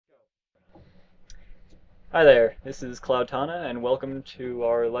Hi there, this is Cloudtana, and welcome to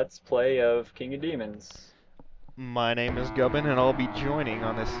our Let's Play of King of Demons. My name is Gubbin, and I'll be joining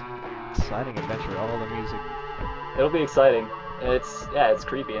on this exciting adventure. All the music It'll be exciting. It's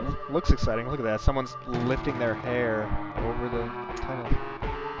creepy, isn't it? looks exciting. Look at that. Someone's lifting their hair over the tunnel.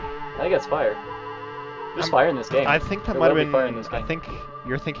 I think it's fire. There's I'm, fire in this game. I think that There might have will be fire in been. this I game. think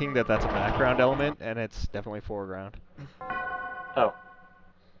you're thinking that that's a background element, and it's definitely foreground. Oh.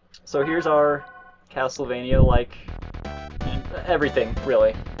 So here's our Castlevania-like everything,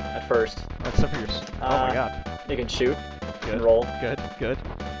 really, at first. Except for your. Oh my God. You can shoot, you Good. can roll, Good. Good.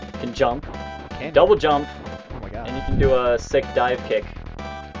 you can jump, Can double jump, Oh my God. and you can do a sick dive kick.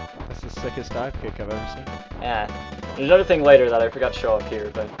 That's the sickest dive kick I've ever seen. Yeah. There's another thing later that I forgot to show up here,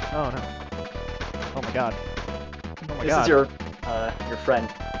 but Oh no. Oh my God. Oh my this God. is your friend.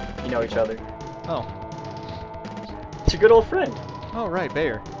 You know each other. Oh. It's your good old friend. Oh right,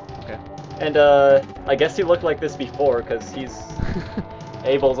 Bayer. Okay. And I guess he looked like this before, because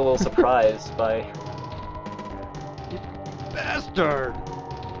Abel's a little surprised by. Bastard!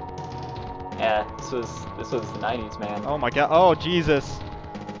 Yeah, this was the 90s, man. Oh my God! Oh Jesus!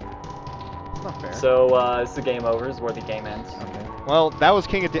 It's not fair. So this is the game over. This is where the game ends. Okay. Well, that was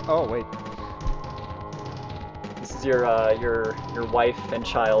King of Oh wait. This is your wife and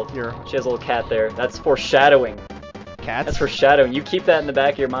child. Your She has a little cat there. That's foreshadowing. cats? That's foreshadowing. You keep that in the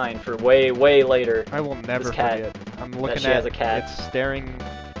back of your mind for way later. I will never this cat, forget. I'm looking she at has a cat. It's staring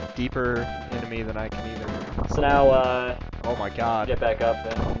deeper into me than I can even. So now Oh my God! get back up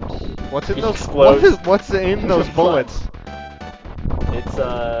and What's in he those? explodes. What's in those bullets? It's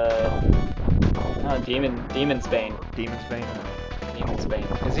Demon's Bane. Demon's Bane. Demon's Bane.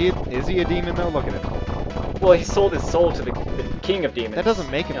 Is he a demon though? Look at him. Well, he sold his soul to the king of demons. That doesn't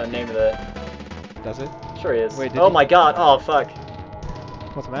make him. You know, name of the. Does it? Sure he is. Wait, did Oh he- my God! Oh fuck!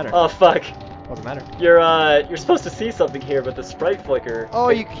 What's the matter? Oh fuck! What's the matter? You're supposed to see something here, but the sprite flicker. Oh,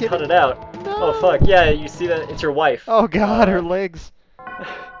 it you kidding? cut it out. No. Oh fuck! Yeah, you see that? It's your wife. Oh God, her legs.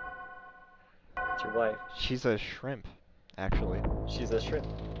 It's your wife. She's a shrimp, actually. She's a shrimp.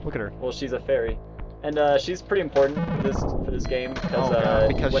 Look at her. Well, she's a fairy, and she's pretty important for this game Oh, God,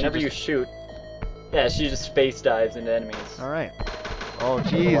 because she whenever you just- shoot, yeah, she just space dives into enemies. All right. Oh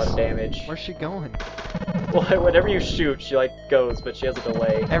Does a lot of jeez. damage. Where's she going? Well, whenever you shoot, she like goes, but she has a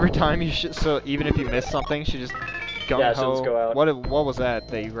delay. Every time you shoot, so even if you miss something, she just gung Yeah, she'll just go out. What was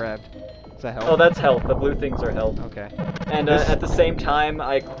that you grabbed? Is that health? Oh, that's health. The blue things are health. Okay. And This- at the same time,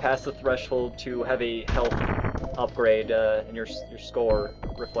 I passed the threshold to have a health upgrade, and your score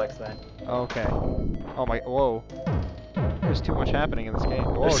reflects that. Okay. Oh my. Whoa. There's too much happening in this game.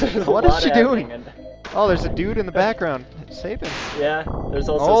 Whoa. There's a What is lot she happening, doing? and- Oh, there's a dude in the background. Save him. yeah, there's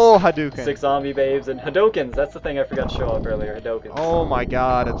also Oh, Hadouken. 6 zombie babes and Hadokens. That's the thing I forgot to show up earlier. Hadokens. Oh my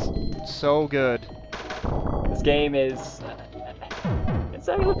God, it's so good. This game is. It's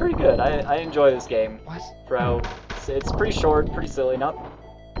actually pretty good. I enjoy this game. What? For how it's pretty short, pretty silly, not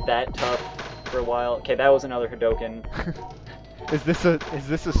that tough for a while. Okay, that was another Hadoken. Is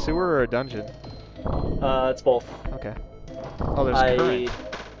this a sewer or a dungeon? It's both. Okay. Oh, there's current.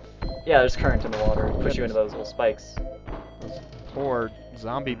 Yeah, there's current in the water. It push you into Goodness. those little spikes. Those poor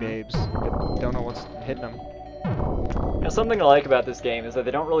zombie babes don't know what's hitting them. You know, something I like about this game is that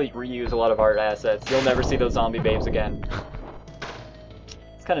they don't really reuse a lot of art assets. You'll never see those zombie babes again.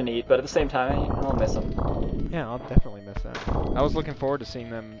 It's kind of neat, but at the same time, I'll miss them. Yeah, I'll definitely miss that. I was looking forward to seeing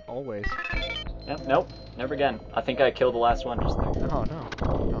them always. Yep, nope, never again. I think I killed the last one just there. Oh no.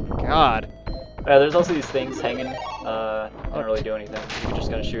 Oh God. There's also these things hanging. Don't really do anything. You're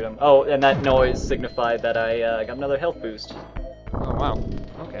just gonna shoot them. Oh, and that noise signified that I got another health boost. Oh wow.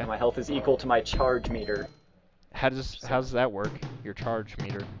 Okay. And my health is equal to my charge meter. How's that work? Your charge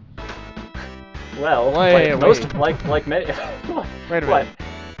meter. Well, Wait, like many. Wait a What? minute.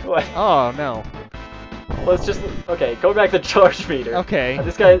 What? Oh no. Let's just okay. Go back to charge meter. Okay.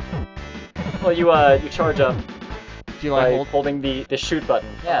 This guy. Well, you charge up Do you by like hold? holding the shoot button.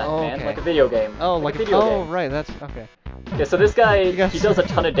 Yeah, Oh, man, okay. like a video game. Oh, like a video oh game. right. That's okay. Yeah, so this guy, You guys- he does a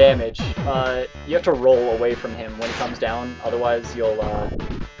ton of damage. You have to roll away from him when he comes down, otherwise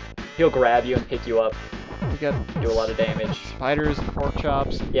he'll grab you and pick you up, We got do a lot of damage. spiders and pork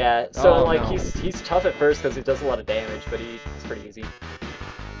chops. Yeah, so Oh, like no. he's tough at first because he does a lot of damage, but he's pretty easy.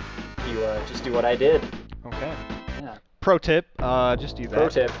 You just do what I did. Okay. Yeah. Pro tip, just do that. Pro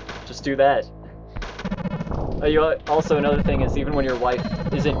tip, just do that. Also, another thing is even when your wife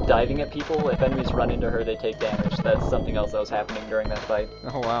isn't diving at people, if enemies run into her, they take damage. That's something else that was happening during that fight.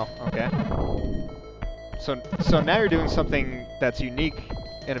 Oh wow. Okay. So now you're doing something that's unique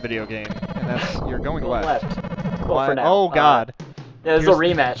in a video game, and that's you're going Going left. Well, for now. Oh God. Yeah, there's a Here's-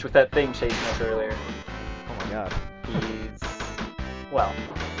 rematch with that thing chasing us earlier. god. He's, well,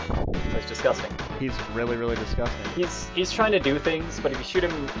 he's disgusting. He's really, really disgusting. He's trying to do things, but if you shoot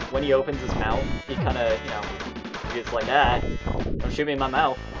him when he opens his mouth, he kind of, you know, he's like, don't shoot me in my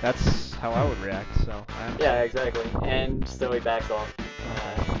mouth. That's how I would react, so. Yeah, exactly. And so he backs off.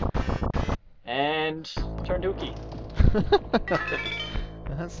 And turn Dookie.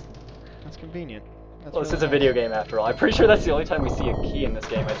 that's convenient. That's Well, this really is a nice. video game after all. I'm pretty sure that's the only time we see a key in this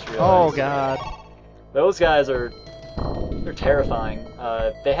game, I just realized. Oh god. Those guys they're terrifying.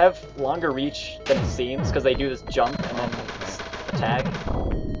 They have longer reach than it seems, because they do this jump and then attack.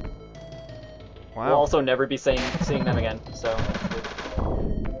 Wow. We'll also never be seeing them again, so that's good.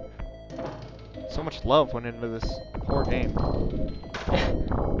 So much love went into this poor game.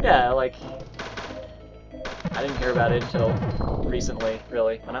 Yeah, like, I didn't hear about it until recently,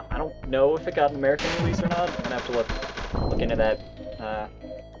 really. And I don't know if it got an American release or not. I'm gonna have to look into that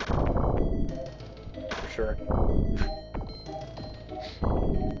for sure.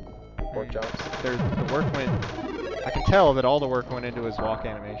 Pork chops. The work went. I can tell that all the work went into his walk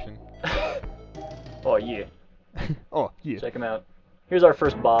animation. Oh yeah, Oh yeah. check him out. Here's our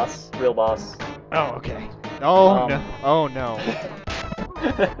first boss, real boss. Oh okay. Oh Um, no. Oh no.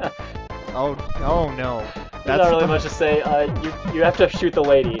 Oh no. There's not really much to say. You have to shoot the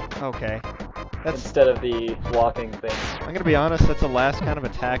lady Okay. That's. instead of the walking thing. I'm gonna be honest. That's the last kind of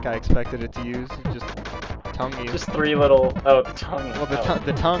attack I expected it to use. Just tongue you. Just three little. Oh, the tongue. Well, Oh.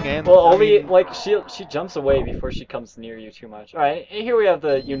 the tongue and. Well, I only mean, like she jumps away before she comes near you too much. All right, here we have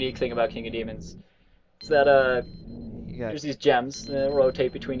the unique thing about King of Demons. Is that yeah. there's these gems that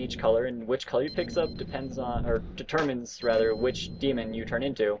rotate between each color, and which color you picks up depends on, or determines rather, which demon you turn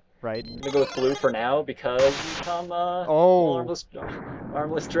into. Right. I'm gonna go with blue for now because you become Oh.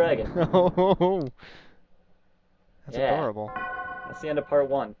 armless dragon. Oh. That's Yeah. adorable. That's the end of part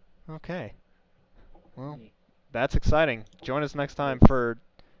 1. Okay. Well, that's exciting. Join us next time for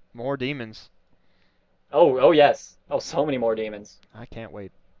more demons. Oh yes. Oh, so many more demons. I can't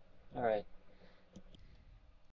wait. All right.